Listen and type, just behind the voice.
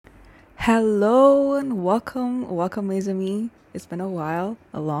Hello and welcome, Izumi. It's been a while,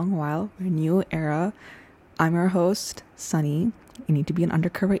 a long while, a new era. I'm your host, Sunny. You need to be an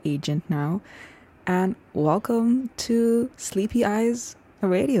undercover agent now, and welcome to Sleepy Eyes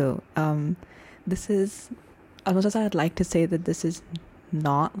Radio. This is, as much as I'd like to say that this is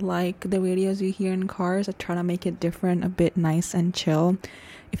not like the radios you hear in cars, I try to make it different, a bit nice and chill.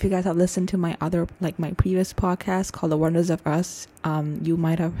 If you guys have listened to my previous podcast called The Wonders of Us, you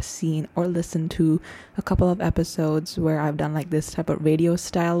might have seen or listened to a couple of episodes where I've done like this type of radio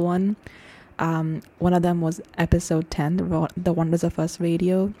style one. One of them was episode 10, The Wonders of Us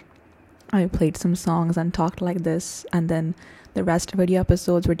Radio. I played some songs and talked like this, and then the rest of radio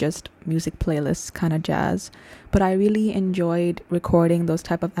episodes were just music playlists, kind of jazz. But I really enjoyed recording those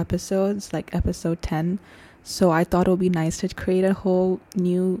type of episodes, like episode 10. So I thought it would be nice to create a whole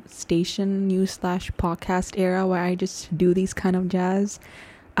new station, new/podcast era where I just do these kind of jazz.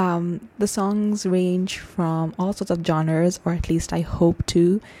 The songs range from all sorts of genres, or at least I hope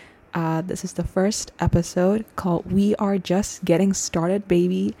to. This is the first episode called "We Are Just Getting Started,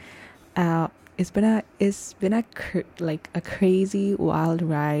 Baby." It's been a crazy wild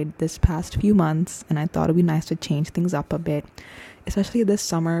ride this past few months, and I thought it'd be nice to change things up a bit, especially this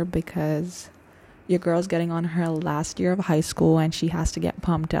summer because your girl's getting on her last year of high school and she has to get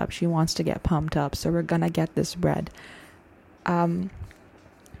pumped up. She wants to get pumped up, so we're gonna get this bread. Where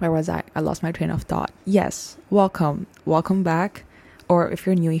was I? I lost my train of thought. Yes, welcome back, or if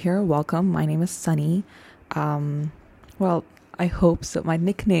you're new here, welcome. My name is Sunny. Well, I hope so. My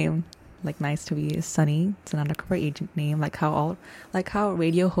nickname, nice to be, is Sunny. It's an undercover agent name, like how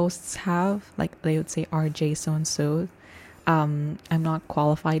radio hosts have, like they would say RJ so and so. I'm not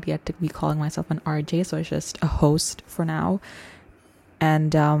qualified yet to be calling myself an RJ, so it's just a host for now.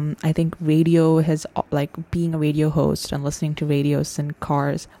 And I think radio has, being a radio host and listening to radios in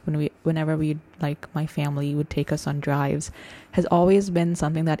cars whenever my family would take us on drives, has always been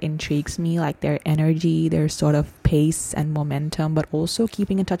something that intrigues me, like their energy, their sort of pace and momentum, but also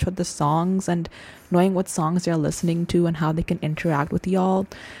keeping in touch with the songs and knowing what songs they're listening to and how they can interact with y'all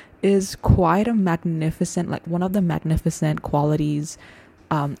is quite a magnificent, one of the magnificent qualities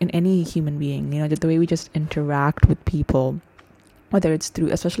in any human being, the way we just interact with people, whether it's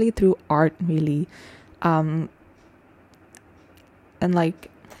especially through art, really. And I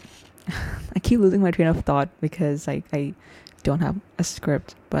keep losing my train of thought because I don't have a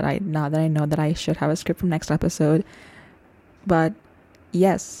script, but now that I know that I should have a script from next episode. But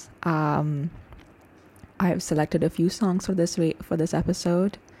yes, I've selected a few songs for this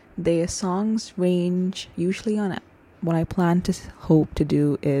episode. The songs range usually on what I plan to hope to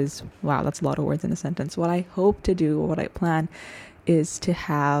do is, wow, that's a lot of words in a sentence. What I hope to do, or what I plan, is to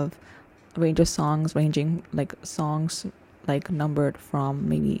have a range of songs ranging, numbered from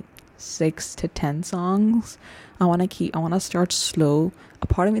maybe 6 to 10 songs. I want to start slow. A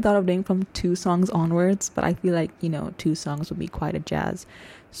part of me thought of doing from 2 songs onwards, but I feel like, 2 songs would be quite a jazz.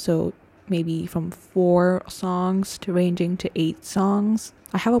 So maybe from 4 songs to ranging to 8 songs.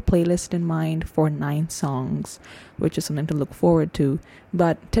 I have a playlist in mind for 9 songs, which is something to look forward to.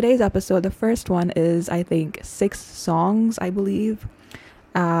 But today's episode, the first one is, I think, 6 songs, I believe.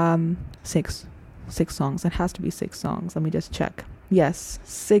 6 songs. It has to be 6 songs. Let me just check. Yes,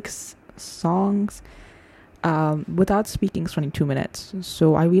 6 songs. Without speaking, it's 22 minutes.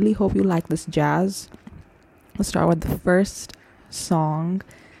 So I really hope you like this jazz. Let's start with the first song,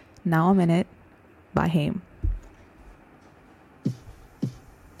 Now I'm in It, by Haim.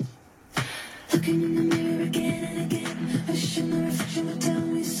 Looking in the mirror again and again, wishing the reflection would tell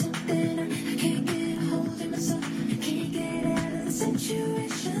me something. I can't get a hold of myself, I can't get out of the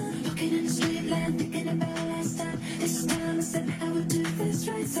situation. Walking in the street line, thinking about last time. This time I said I would do this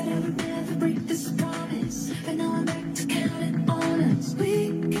right, said I would never break this promise. But now I'm back to counting on us. We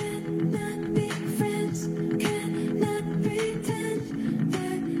cannot be friends, cannot pretend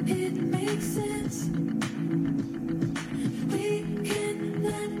that it makes sense. We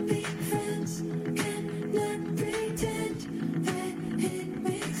cannot be friends, cannot pretend that it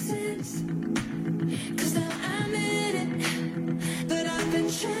makes sense. 'Cause now I'm in it, but I've been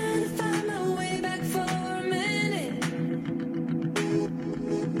trying to find my way back for a minute.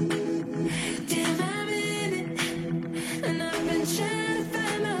 Damn, I'm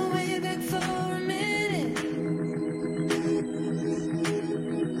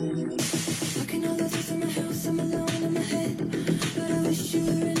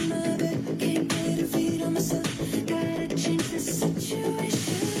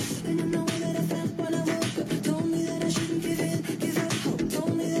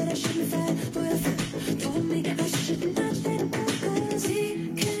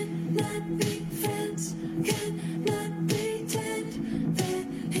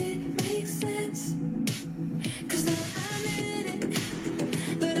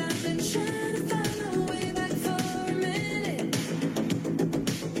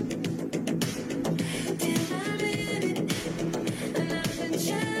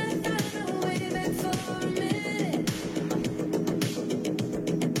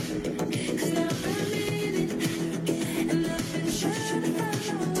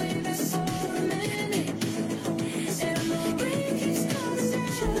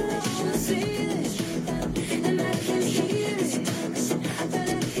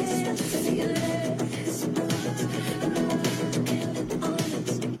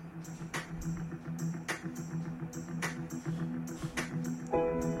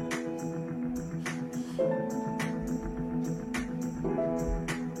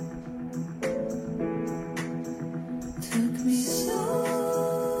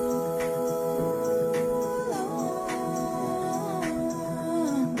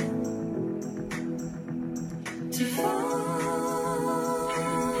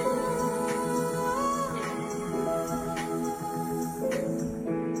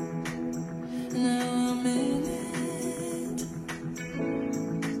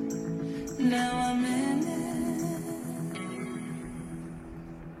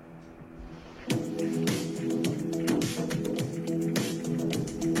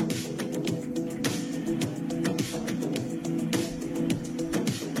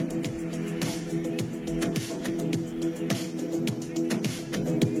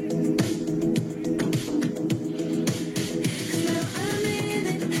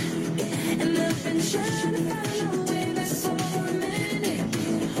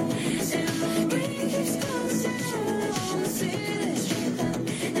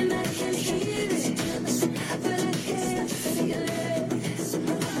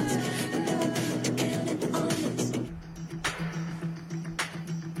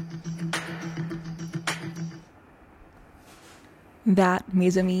That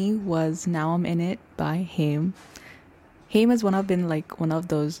Mizumi was Now I'm In It by Haim. Haim has been like one of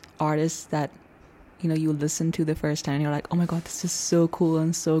those artists that you listen to the first time and you're like, oh my god, this is so cool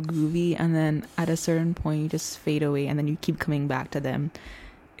and so groovy, and then at a certain point you just fade away and then you keep coming back to them.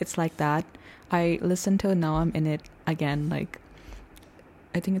 It's like that. I listened to Now I'm In It again, like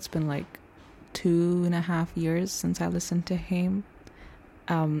I think it's been like 2.5 years since I listened to Haim.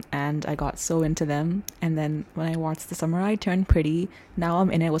 And I got so into them, and then when I watched The Summer I Turned Pretty, Now I'm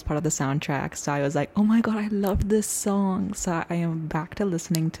In It was part of the soundtrack, so I was like, oh my god, I love this song, so I am back to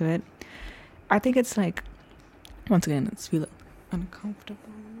listening to it. I think it's like, once again, it's feel uncomfortable.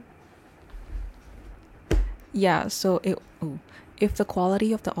 Yeah, so if the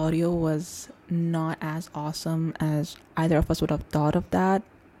quality of the audio was not as awesome as either of us would have thought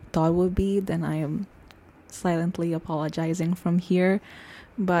would be, then I am silently apologizing from here.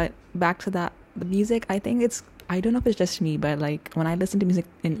 But back to that, the music, I don't know if it's just me, but like when I listen to music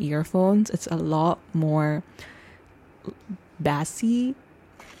in earphones, it's a lot more bassy.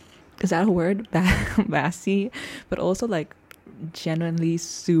 Is that a word? Bassy, but also like genuinely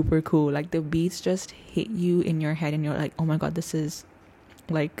super cool. Like the beats just hit you in your head and you're like, oh my god, this is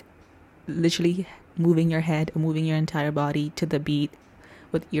like literally moving your head, moving your entire body to the beat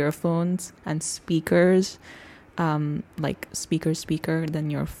with earphones and speakers, like speaker than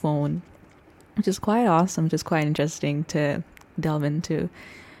your phone, which is quite awesome, which is quite interesting to delve into.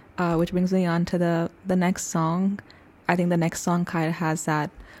 Which brings me on to the next song. I think the next song kind of has that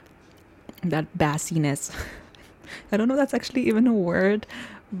bassiness. I don't know if that's actually even a word,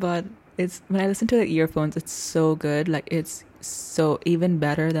 but it's, when I listen to the earphones, it's so good. Like it's so even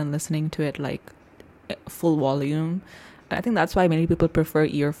better than listening to it like full volume. I think that's why many people prefer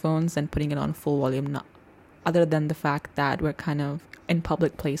earphones than putting it on full volume, not, other than the fact that we're kind of in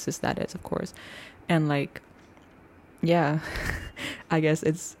public places, that is, of course. And like, yeah, I guess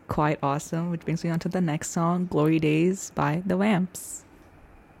it's quite awesome, which brings me on to the next song, Glory Days by The Vamps.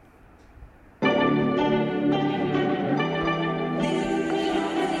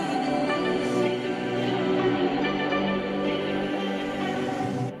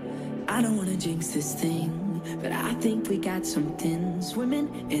 I don't wanna jinx this thing, but I think we got something.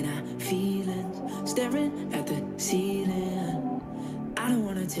 Swimming in our feelings, staring at the ceiling. I don't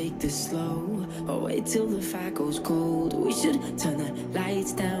wanna take this slow, or wait till the fire goes cold. We should turn the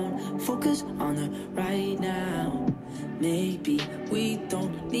lights down, focus on the right now. Maybe we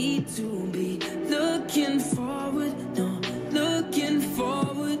don't need to be looking forward, no, looking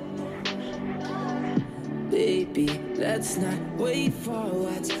forward. Baby, let's not wait for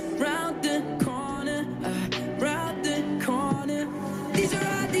what's round the corner, round the corner. These are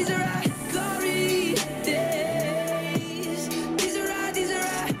our glory days. These are our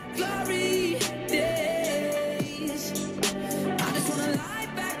glory days. I just wanna lie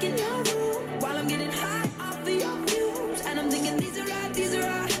back in your room while I'm getting high off of your fumes, and I'm thinking these are our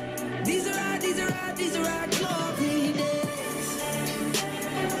glory days.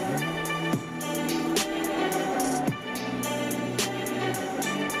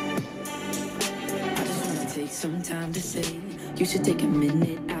 Some time to say, you should take a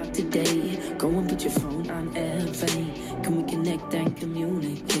minute out today. Go and put your phone on airplane. Can we connect and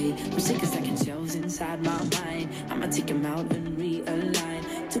communicate? I'm sick of stacking shells inside my mind. I'ma take them out and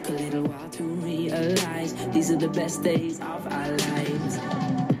realign. Took a little while to realize these are the best days of our lives.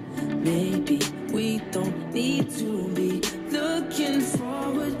 Maybe we don't need to be looking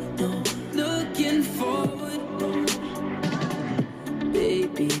forward, no, looking forward, no.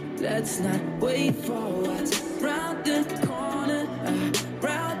 Baby, let's not wait for what's round the corner,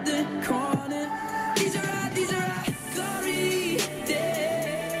 round the corner. These are our glory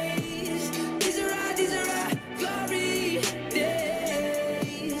days. These are our glory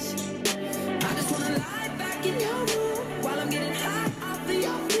days. I just wanna lie back in your room while I'm getting high off of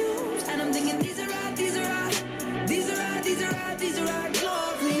your fumes, and I'm thinking these are our glory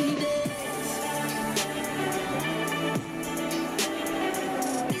days.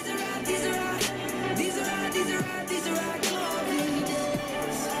 These are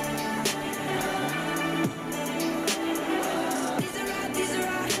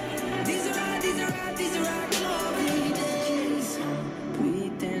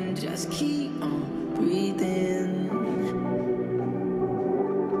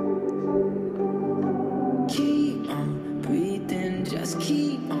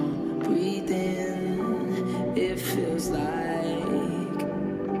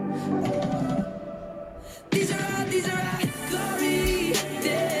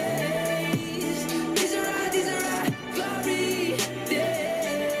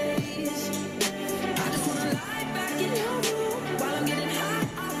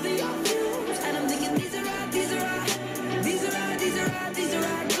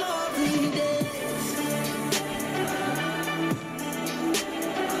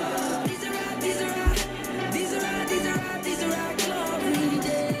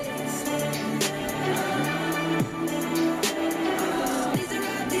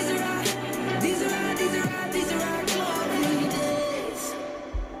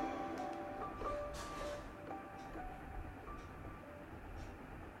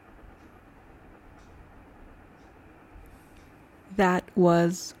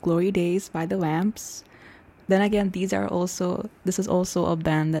was Glory Days by the Vamps. Then again, this is also a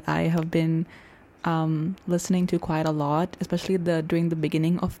band that I have been listening to quite a lot, especially during the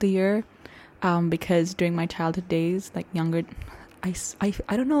beginning of the year, because during my childhood days, like younger, I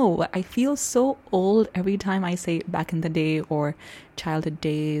don't know, I feel so old every time I say back in the day or childhood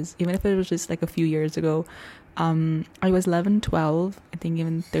days, even if it was just like a few years ago. I was 11, 12, I think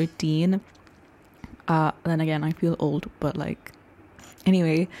even 13. Then again, I feel old, but like,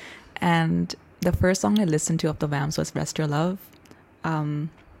 anyway. And the first song I listened to of the Vamps was Rest Your Love.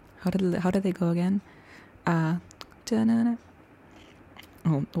 How did they go again? Da-na-na.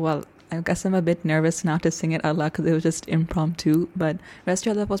 Oh, well, I guess I'm a bit nervous now to sing it out loud because it was just impromptu. But Rest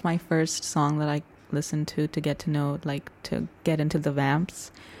Your Love was my first song that I listened to get to know, like to get into the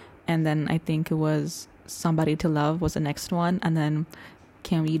Vamps. And then I think it was Somebody to Love was the next one. And then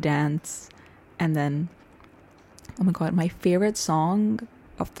Can We Dance? And then, oh my God, my favorite song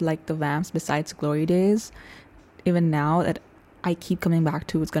of like the Vamps besides Glory Days, even now that I keep coming back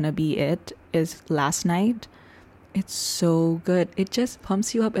to, it's gonna be it, is Last Night. It's so good. It just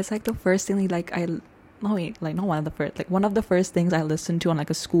pumps you up. It's like the first thing one of the first things I listened to on like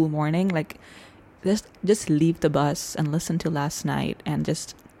a school morning. Like just leave the bus and listen to Last Night and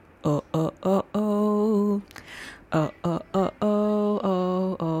just oh oh oh oh oh oh oh oh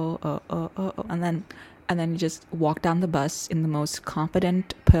oh oh oh oh oh, and then you just walk down the bus in the most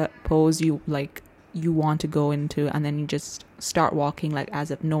confident pose you want to go into, and then you just start walking like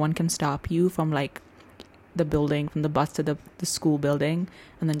as if no one can stop you from like the building, from the bus to the school building,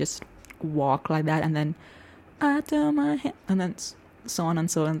 and then just walk like that, and then I do my hand, and then so on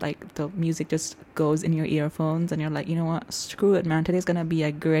and so on. Like the music just goes in your earphones and you're like, you know what, screw it, man, today's gonna be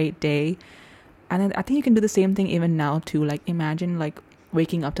a great day. And then I think you can do the same thing even now too. Like imagine like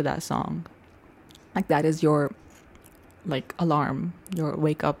waking up to that song, like that is your like alarm, your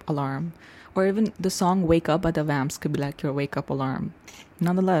wake up alarm. Or even the song Wake Up by the Vamps could be like your wake up alarm.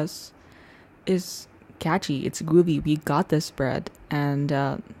 Nonetheless, it's catchy, it's groovy, we got this bread. And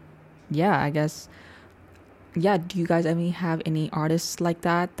yeah, I guess, yeah, do you guys have any artists like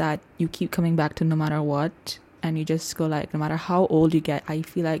that you keep coming back to no matter what? And you just go like, no matter how old you get, I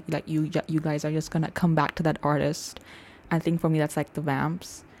feel like you guys are just gonna come back to that artist. I think for me that's like the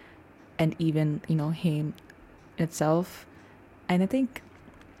Vamps, and even, you know, Haim itself. And I think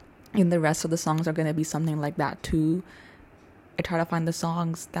in the rest of the songs are going to be something like that too. I try to find the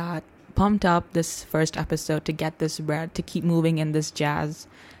songs that pumped up this first episode to get this bread, to keep moving in this jazz.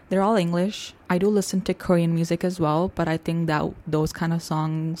 They're all English. I do listen to Korean music as well, but I think that those kind of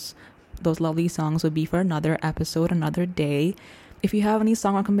songs, those lovely songs, would be for another episode, another day. If you have any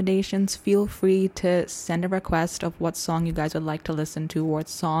song recommendations, feel free to send a request of what song you guys would like to listen to, what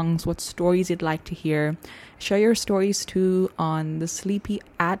songs, what stories you'd like to hear. Share your stories too on the Sleepy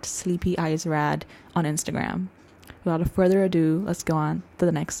Eyes Rad on Instagram. Without further ado, let's go on to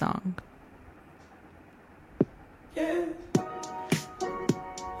the next song. Yeah.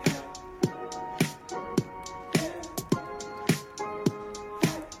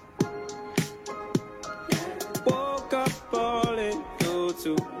 Woke up falling due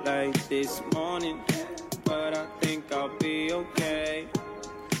to late this morning, but I think I'll be okay.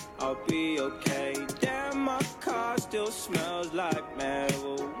 I'll be okay. Damn, my car still smells like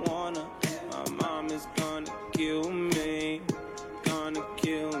marijuana. My mom is gonna kill me, gonna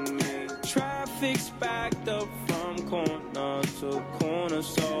kill me. Traffic's backed up from corner to corner,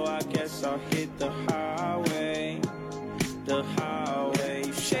 so I guess I'll hit the highway. The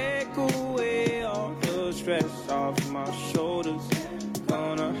highway, shake away all the stress off my shoulders.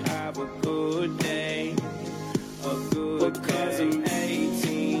 Gonna have a good day, a good because day. I'm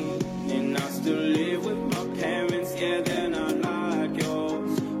 18 and I still live with my parents. Yeah, they're not like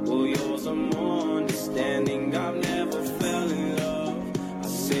yours. Well, yours are more understanding. I've never fell in love. I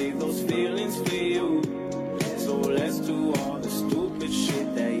save those feelings for you. So let's do all the stupid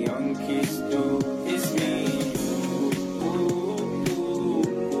shit that young kids do. It's me.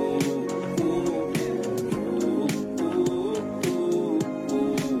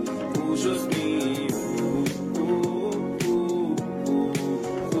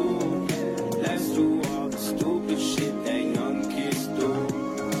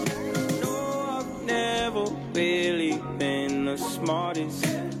 Smartest,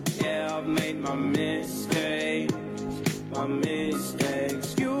 yeah, I've made my mistakes.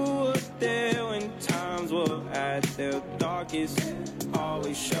 You were there when times were at their darkest,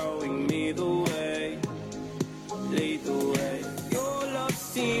 always showing me the way, lead the way. Your love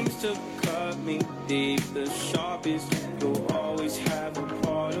seems to cut me deep, the sharpest. You'll always have a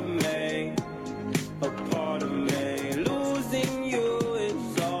part of me, a part of me. Losing you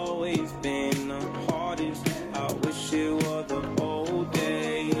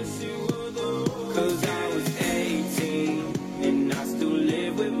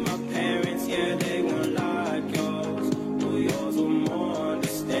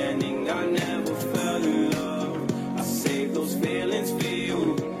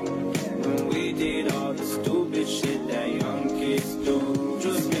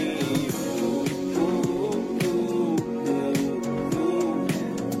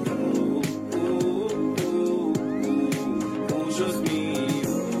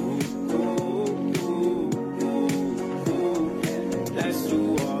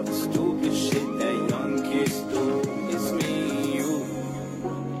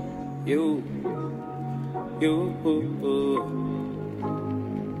You, you,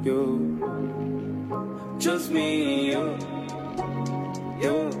 you, just me and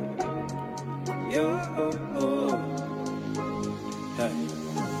you, you, hey,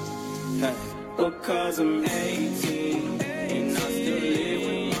 hey, because I'm 18 and I still live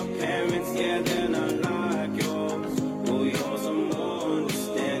with my parents, yeah, they're not like yours. Oh, yours are more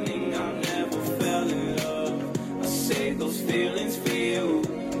understanding. I never fell in love. I save those feelings for you.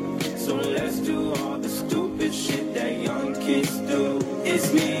 So let's do all the stupid shit that young kids do.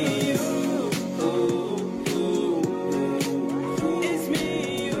 It's me and you. It's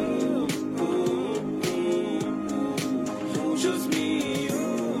me and you. Just me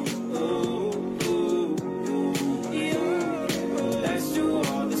and you. Let's do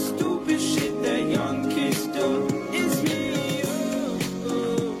all the stupid shit that young kids do. It's me and you.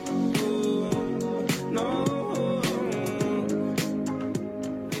 No.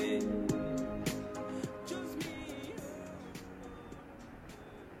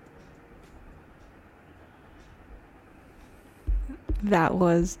 That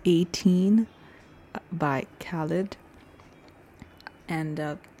was 18 by Khalid. And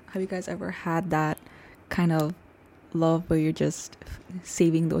have you guys ever had that kind of love where you're just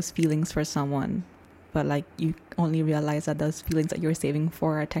saving those feelings for someone, but like you only realize that those feelings that you're saving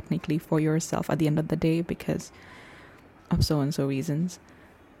for are technically for yourself at the end of the day because of so and so reasons?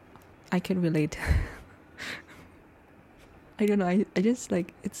 I can relate. I don't know. I just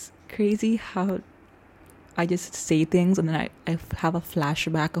like, it's crazy how I just say things and then I have a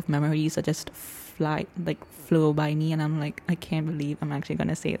flashback of memories that just flow by me, and I'm like, I can't believe I'm actually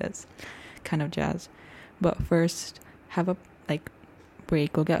gonna say this kind of jazz. But first, have a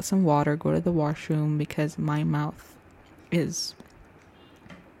break, go get some water, go to the washroom because my mouth is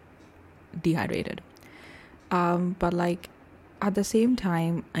dehydrated. But like at the same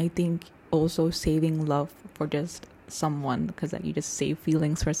time, I think also saving love for just someone, because that you just save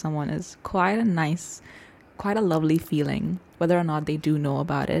feelings for someone, is quite a lovely feeling, whether or not they do know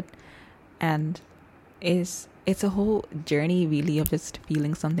about it. And it's a whole journey really of just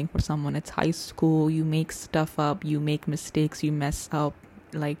feeling something for someone. It's high school, you make stuff up, you make mistakes, you mess up,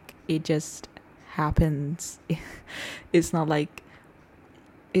 like it just happens. It's not like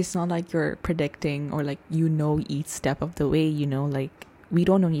you're predicting or like each step of the way, like we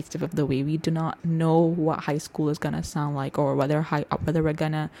don't know each step of the way. We do not know what high school is gonna sound like, or whether we're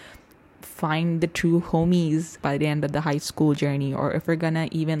gonna find the true homies by the end of the high school journey, or if we're gonna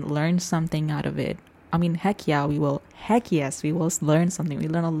even learn something out of it. I mean, heck yeah, we will. Heck yes, we will learn something. We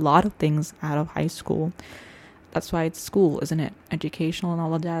learn a lot of things out of high school. That's why it's school, isn't it? Educational and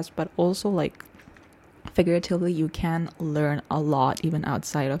all of that. But also, like, figuratively, you can learn a lot even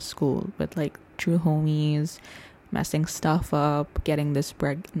outside of school with, like, true homies, messing stuff up, getting this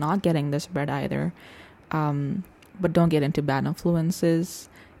bread, not getting this bread either. But don't get into bad influences.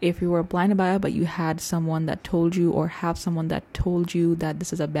 If you were blinded by it, but you had someone that told you, or have someone that told you that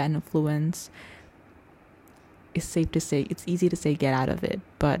this is a bad influence, it's safe to say, it's easy to say get out of it,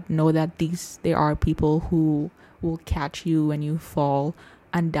 but know that there are people who will catch you when you fall.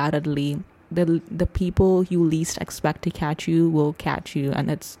 Undoubtedly, the people you least expect to catch you will catch you, and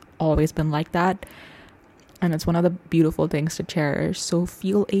it's always been like that. And it's one of the beautiful things to cherish. So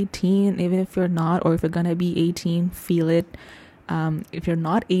feel 18, even if you're not, or if you're gonna be 18, feel it. If you're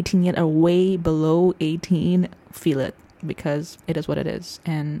not 18 yet or way below 18, feel it, because it is what it is.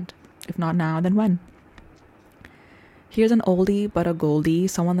 And if not now, then when? Here's an oldie but a goldie. A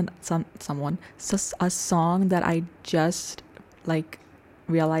song that I just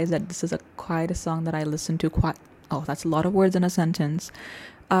realized that this is quite a song that I listen to quite. Oh, that's a lot of words in a sentence.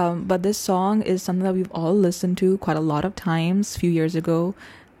 But this song is something that we've all listened to quite a lot of times a few years ago,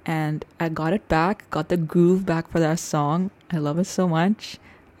 and I got the groove back for that song. I love it so much.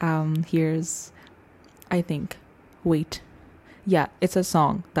 Here's, I think, wait. Yeah, it's a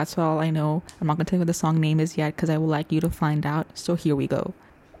song. That's all I know. I'm not going to tell you what the song name is yet because I would like you to find out. So here we go.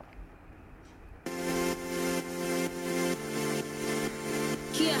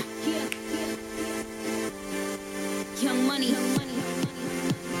 Yeah. Young Money.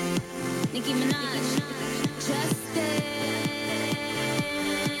 Nicki Minaj. Justin.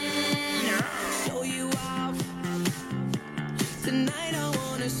 Show you off. Tonight I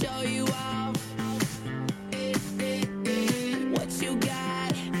wanna show you off. What you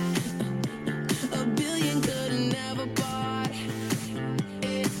got? A billion could've never bought.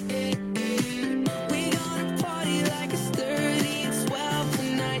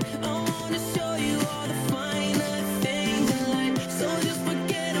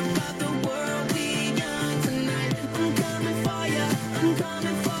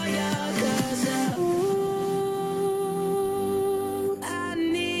 coming for ya, 'cause all I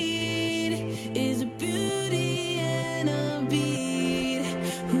need is a beauty and a beat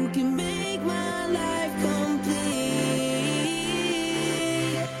who can make my life complete.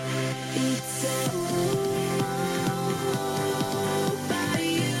 It's all about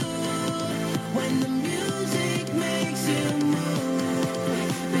you. When the music makes you move,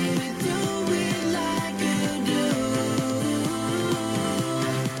 baby, do it like you do.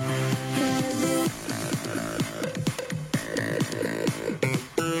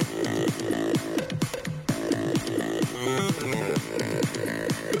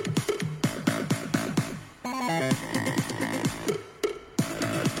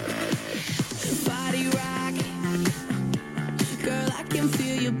 Body rock, girl, I can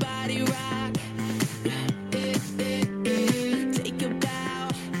feel your body rock. Take a bow,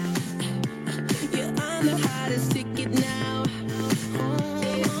 you're on the hottest ticket now.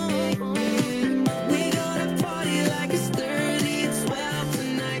 We gonna party like it's 30-12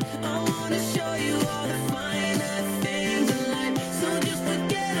 tonight. I wanna show you all the finer things in life. So just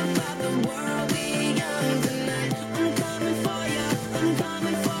forget about the world, we young tonight. I'm coming for ya,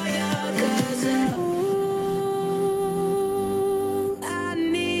 'cause all I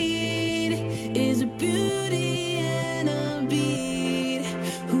need is a beauty and a beat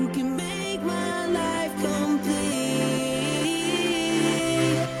who can make my life complete.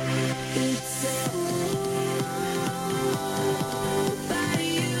 It's all about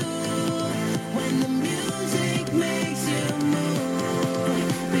you. When the music makes you move,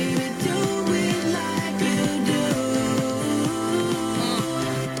 baby, do it like you do.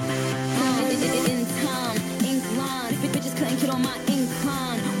 In time, ink line, bitches couldn't get on my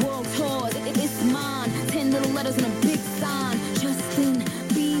incline. World tours, it's mine. 10 little letters and a big sign. Justin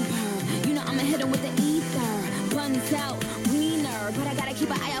Bieber, you know I'ma hit him with the ether. Buns out, wiener, but I gotta keep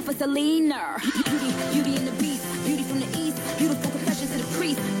an eye out for Selena. Beauty in the beast, beauty from the east, beautiful confessions to the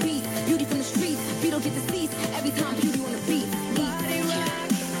priest. Beat, beauty from the streets, beat don't get deceased. Every time beauty on the beat. Body rock,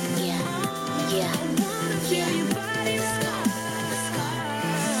 yeah, yeah, I wanna feel your body rock.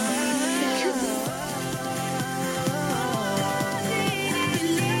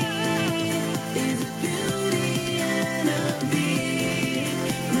 Is a beauty and a beat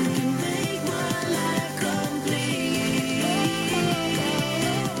who can make my life complete.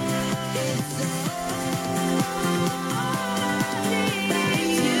 It's all about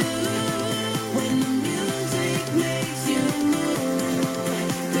you. When the music makes you move,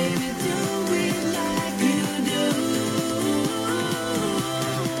 baby, do it like you do.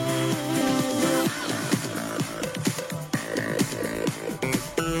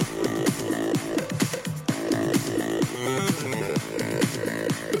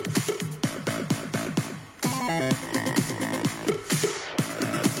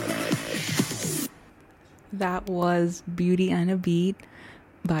 That was Beauty and a Beat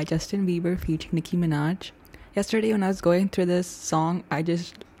by Justin Bieber featuring Nicki Minaj. Yesterday when I was going through this song,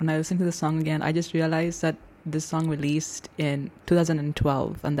 when I listened to the song again, I just realized that this song released in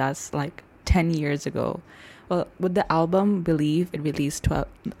 2012, and that's like 10 years ago. Well, with the album Believe, it released 12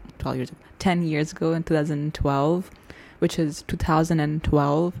 years ago, 10 years ago in 2012, which is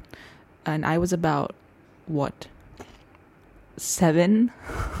 2012, and I was about, what, 7,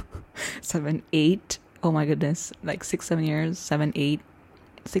 8, oh my goodness, like 6, 7 years, 7, 8,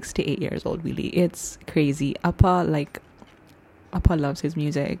 6 to 8 years old, really. It's crazy. Appa loves his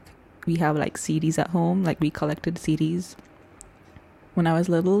music. We have like CDs at home, like we collected CDs when I was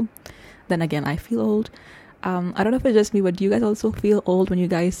little. Then again, I feel old. I don't know if it's just me, but do you guys also feel old when you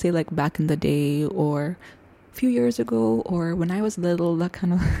guys say like back in the day or a few years ago or when I was little, that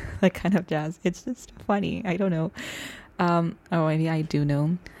kind of jazz? It's just funny. I don't know. Or maybe I do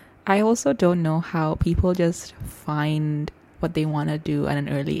know. I also don't know how people just find what they want to do at an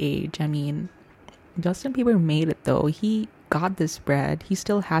early age. I mean, Justin Bieber made it though. He got this bread. He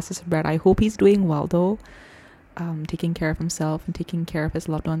still has this bread. I hope he's doing well though, taking care of himself and taking care of his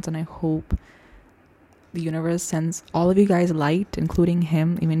loved ones. And I hope the universe sends all of you guys light, including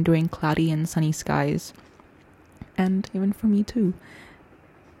him, even during cloudy and sunny skies. And even for me too.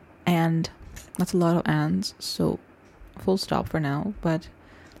 And that's a lot of ands, so full stop for now. But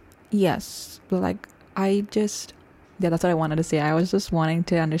yes, like that's what I wanted to say. I was just wanting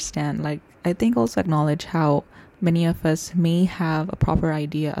to understand, like, I think also acknowledge how many of us may have a proper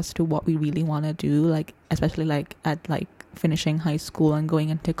idea as to what we really want to do, like especially like at like finishing high school and going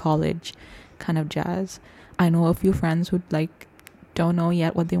into college kind of jazz. I know a few friends who like don't know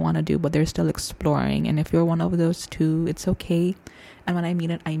yet what they want to do, but they're still exploring. And if you're one of those too, it's okay. And when I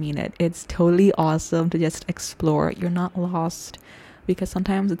mean it, I mean it. It's totally awesome to just explore. You're not lost. because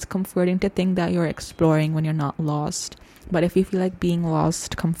sometimes it's comforting to think that you're exploring when you're not lost. But if you feel like being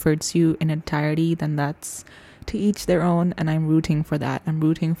lost comforts you in entirety, then that's to each their own, and I'm rooting for that. I'm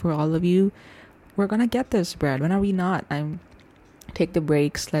rooting for all of you. We're gonna get this bread. When are we not? Take the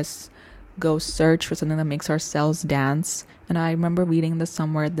breaks. Let's go search for something that makes ourselves dance. And I remember reading this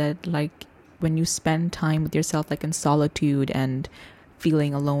somewhere that, like, when you spend time with yourself, like in solitude and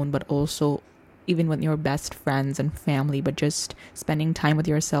feeling alone, but also even with your best friends and family, but just spending time with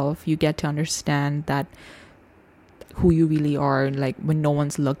yourself, you get to understand that who you really are, like when no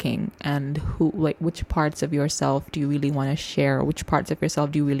one's looking, and who, like, which parts of yourself do you really want to share, which parts of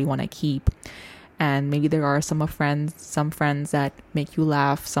yourself do you really want to keep. And maybe there are some friends that make you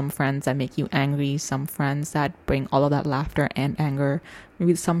laugh, some friends that make you angry, some friends that bring all of that laughter and anger.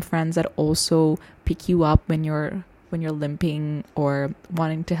 Maybe some friends that also pick you up when you're limping or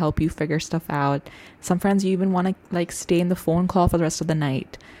wanting to help you figure stuff out. Some friends you even want to, like, stay in the phone call for the rest of the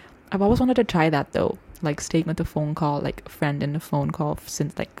night. I've always wanted to try that though, like staying with the phone call, like a friend in the phone call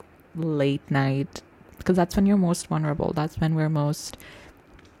since like late night, because that's when you're most vulnerable. That's when we're most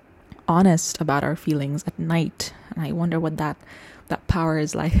honest about our feelings at night. And I wonder what that power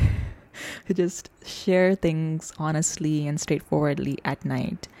is like to just share things honestly and straightforwardly at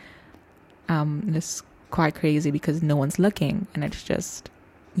night. It's quite crazy because no one's looking, and it's just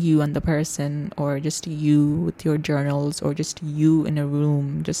you and the person, or just you with your journals, or just you in a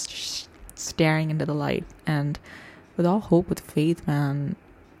room just staring into the light. And with all hope, with faith, man,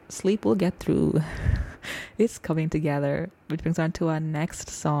 sleep will get through. It's coming together, which brings on to our next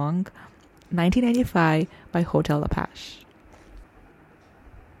song, 1995 by Hotel Apache.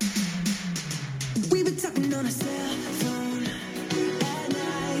 We've been talking on a cell phone at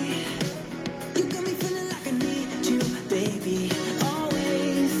night. You got me feeling like I need you, baby.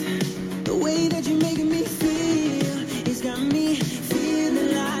 Always. The way that you're making me feel, it's got me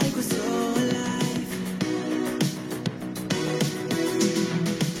feeling like we're so alive.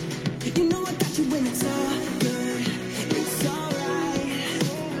 You know I got you when it's all good. It's alright.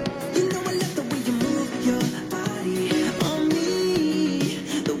 You know I love the way you move your body on me.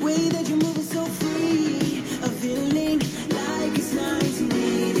 The way that you move is so free. A feeling like it's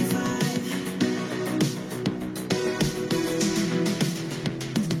 1985.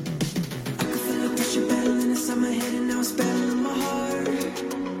 I can feel the pressure battling inside my head, and now it's battling my heart.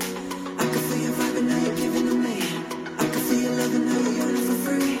 I can feel your vibe and now you're giving to me. I can feel your love and now you're yearning for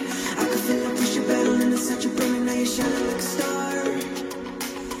free. I can feel the pressure battling inside your brain, and now you're shining like a star.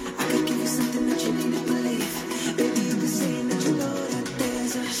 I could give you something that you need to believe. Baby, you've been saying that you know that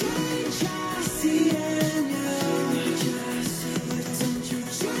there's a change I see in you. But don't you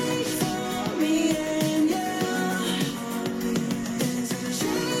change for me and you. There's a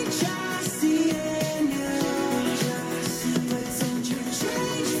change I see in you. But don't you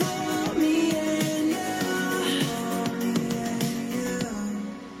change for me and you.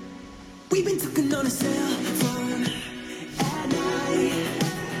 We've been talking on a cell phone at night.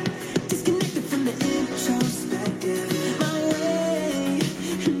 Disconnected from the introspective, my way.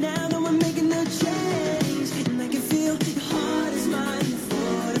 And now that we're making a change, and I can feel your heart is mine,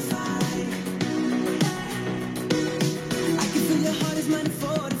 fortified. I can feel your heart is mine,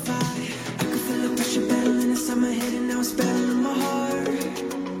 fortified. I can feel the pressure battling inside my head, and now it's battling my heart.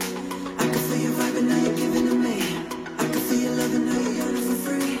 I can feel your vibe, and now you're giving to me. I can feel your love, and now you're yearning for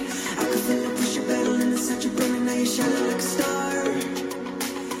free. I can feel the pressure battling inside your brain, and now you're shining like a star.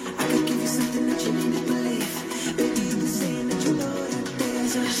 I could give you something that you need to believe. Baby, you've been saying that you know that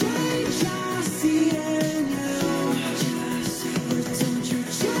there's a change I see in you. But don't you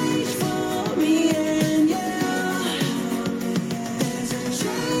change for me and you. There's a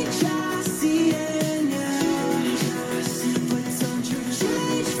change I see in you. But don't you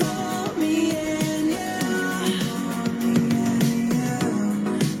change for me and you.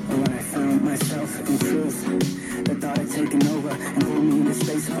 When I found myself in truth, the thought had taken over and pulled me into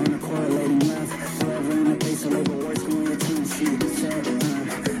space on a correlating love. Forever in a place of labor words going to tune. She said,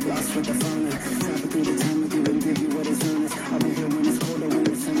 lost with the phone, trapping through the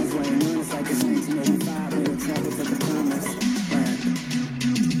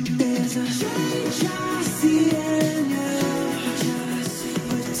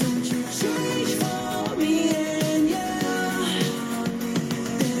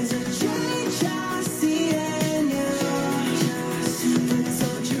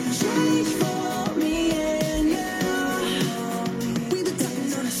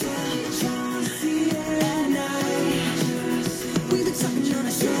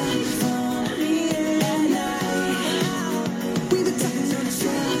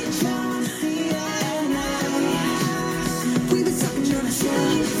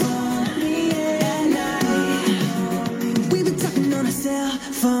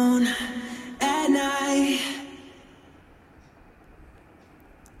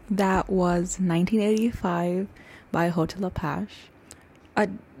was 1985 by Hotel Apache.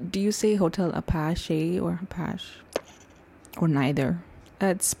 Do you say Hotel Apache or Apache? Or neither?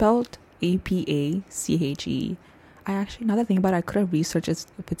 It's spelled Apache. I actually, now that I think about it, I could have researched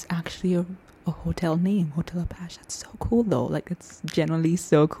if it's actually a hotel name, Hotel Apache. That's so cool though. Like, it's generally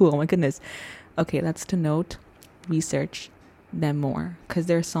so cool. Oh my goodness. Okay, that's to note. Research them more, because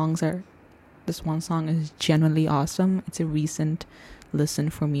their songs are, this one song is genuinely awesome. It's a recent listen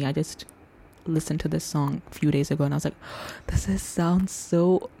for me. I just listened to this song a few days ago and I was like, sounds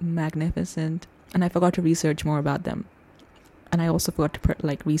so magnificent. And I forgot to research more about them. And I also forgot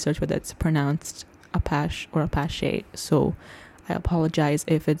to research whether it's pronounced Apache or Apache. So I apologize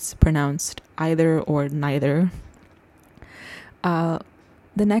if it's pronounced either or neither. The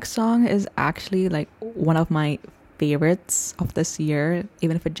next song is actually like one of my favorites of this year,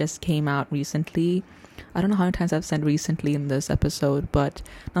 even if it just came out recently. I don't know how many times I've said recently in this episode, but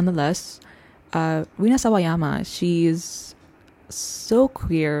nonetheless, Rina Sawayama, she's so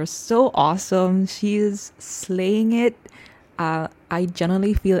queer, so awesome. She's slaying it. I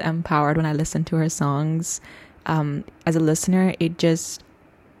generally feel empowered when I listen to her songs. As a listener,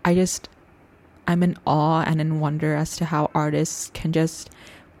 I'm in awe and in wonder as to how artists can just,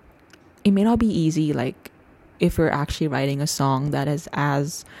 it may not be easy, like, if you're actually writing a song that is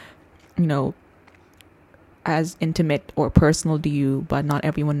as, as intimate or personal to you, but not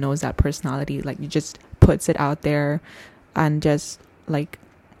everyone knows that personality. Like, you just puts it out there and just like,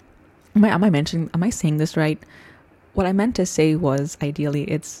 am I saying this right? What I meant to say was, ideally,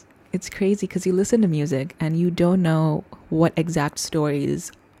 it's crazy because you listen to music and you don't know what exact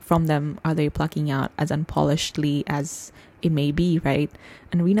stories from them are they plucking out, as unpolishedly as it may be, right?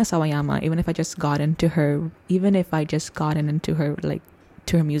 And Rina Sawayama, even if I just got into her like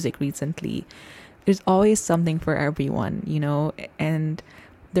to her music recently, there's always something for everyone, and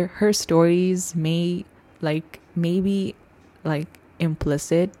her stories may maybe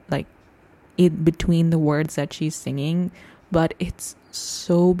implicit, like, it between the words that she's singing, but it's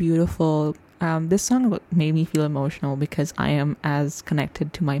so beautiful. This song made me feel emotional because I am as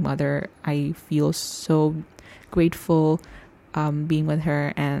connected to my mother. I feel so grateful being with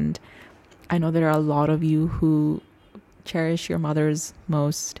her, and I know there are a lot of you who cherish your mothers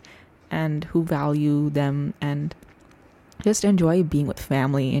most and who value them and just enjoy being with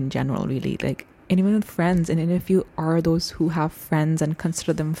family in general, really, like, and even with friends. And if you are those who have friends and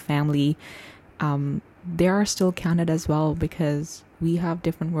consider them family, they are still counted as well, because we have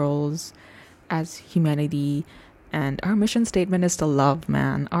different roles as humanity, and our mission statement is to love,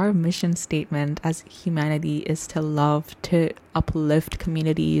 man. Our mission statement as humanity is to love, to uplift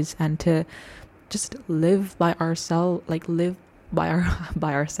communities, and to just live by ourselves, live by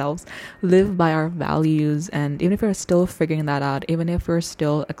ourselves, live by our values. And even if we're still figuring that out, even if we're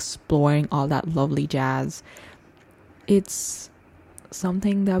still exploring all that lovely jazz, it's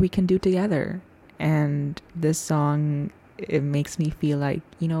something that we can do together. And this song, it makes me feel like,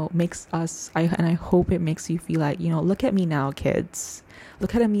 makes us, and I hope it makes you feel like, look at me now, kids,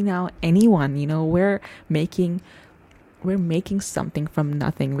 look at me now, anyone, we're making something from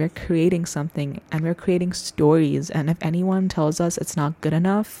nothing. We're creating something, and we're creating stories. And if anyone tells us it's not good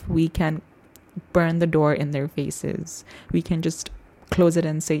enough, we can burn the door in their faces. We can just close it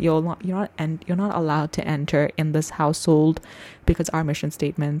and say, you're not allowed to enter in this household, because our mission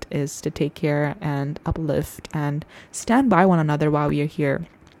statement is to take care and uplift and stand by one another while we are here.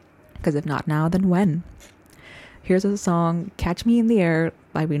 Because if not now, then when? Here's a song, Catch Me in the Air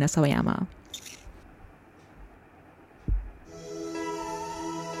by Rina Sawayama.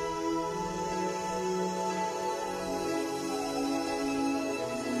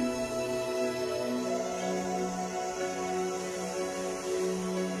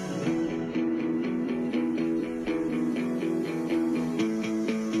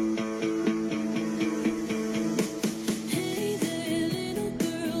 Hey there, little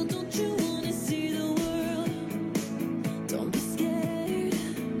girl, don't you wanna see the world? Don't be scared.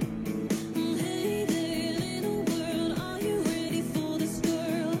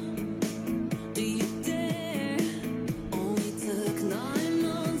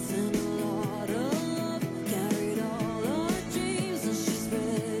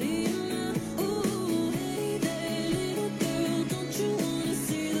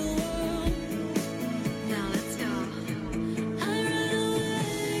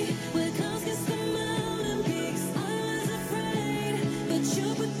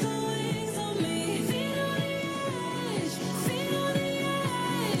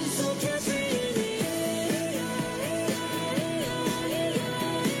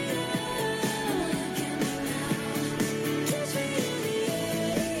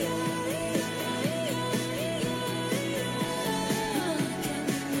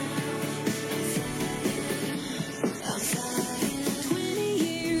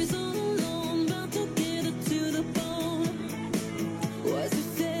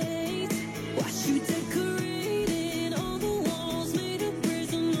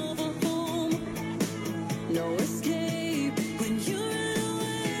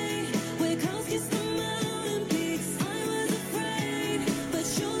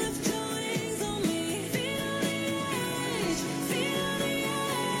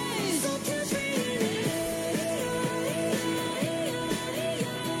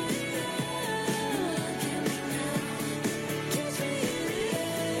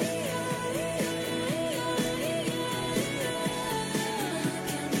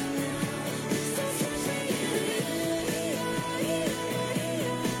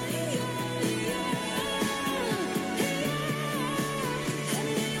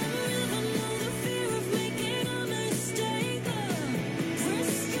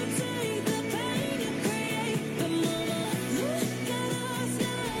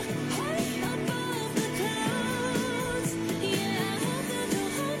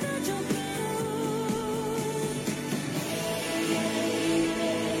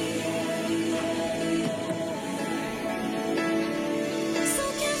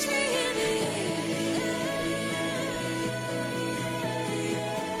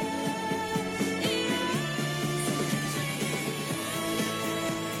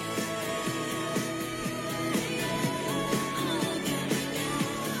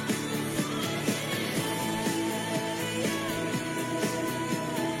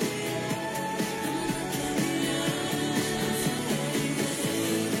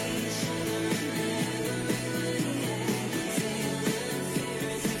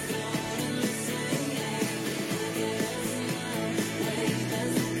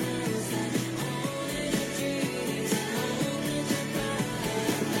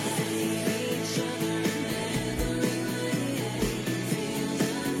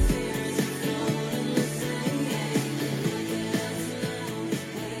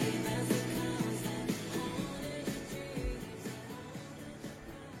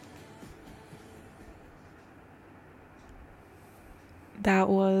 That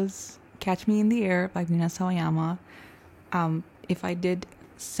was Catch Me in the Air by Mina Sawayama. If I did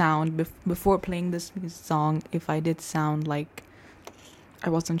sound, before playing this song, if I did sound like I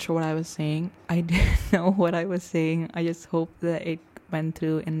wasn't sure what I was saying, I didn't know what I was saying. I just hope that it went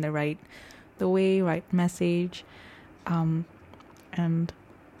through in the right message. And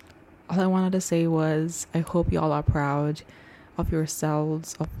all I wanted to say was, I hope you all are proud of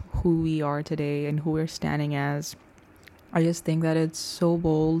yourselves, of who we are today and who we're standing as. I just think that it's so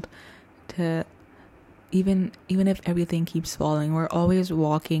bold to, even if everything keeps falling, we're always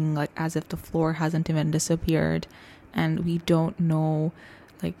walking like as if the floor hasn't even disappeared, and we don't know,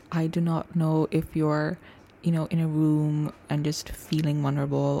 like, I do not know if you're, in a room and just feeling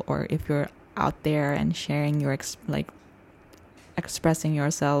vulnerable, or if you're out there and sharing your expressing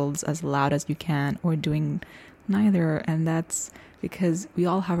yourselves as loud as you can, or doing neither. And that's because we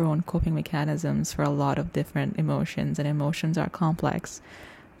all have our own coping mechanisms for a lot of different emotions, and emotions are complex.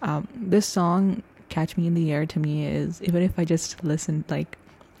 This song, Catch Me in the Air, to me is, even if I just listened, like,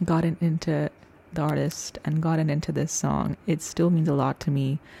 gotten into the artist and gotten into this song, it still means a lot to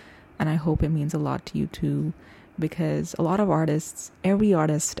me, and I hope it means a lot to you too, because a lot of artists, every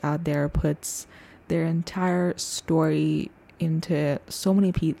artist out there, puts their entire story into so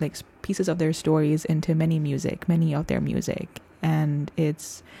many pieces of their stories into many of their music, and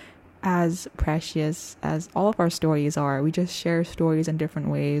it's as precious as all of our stories are. We just share stories in different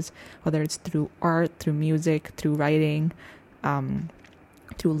ways, whether it's through art, through music, through writing,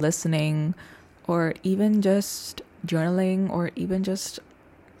 through listening, or even just journaling, or even just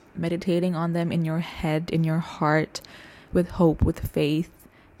meditating on them in your head, in your heart, with hope, with faith,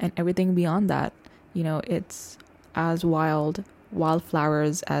 and everything beyond that. It's as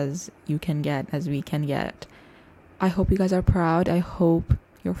wildflowers as you can get, as we can get. I hope you guys are proud. I hope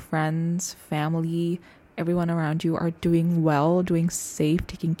your friends, family, everyone around you are doing well, doing safe,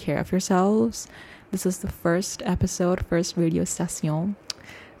 taking care of yourselves. This is the first radio session.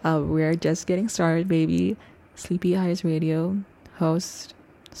 We're just getting started, baby. Sleepy Eyes Radio, host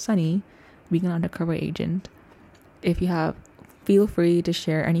Sunny, being an undercover agent. If you have, feel free to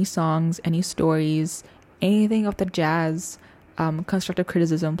share any songs, any stories, anything of the jazz. Constructive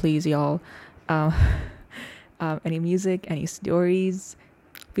criticism, please, y'all. Any music, any stories,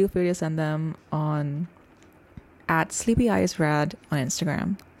 feel free to send them on @SleepyEyesRad on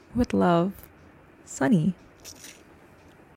Instagram. With love, Sunny.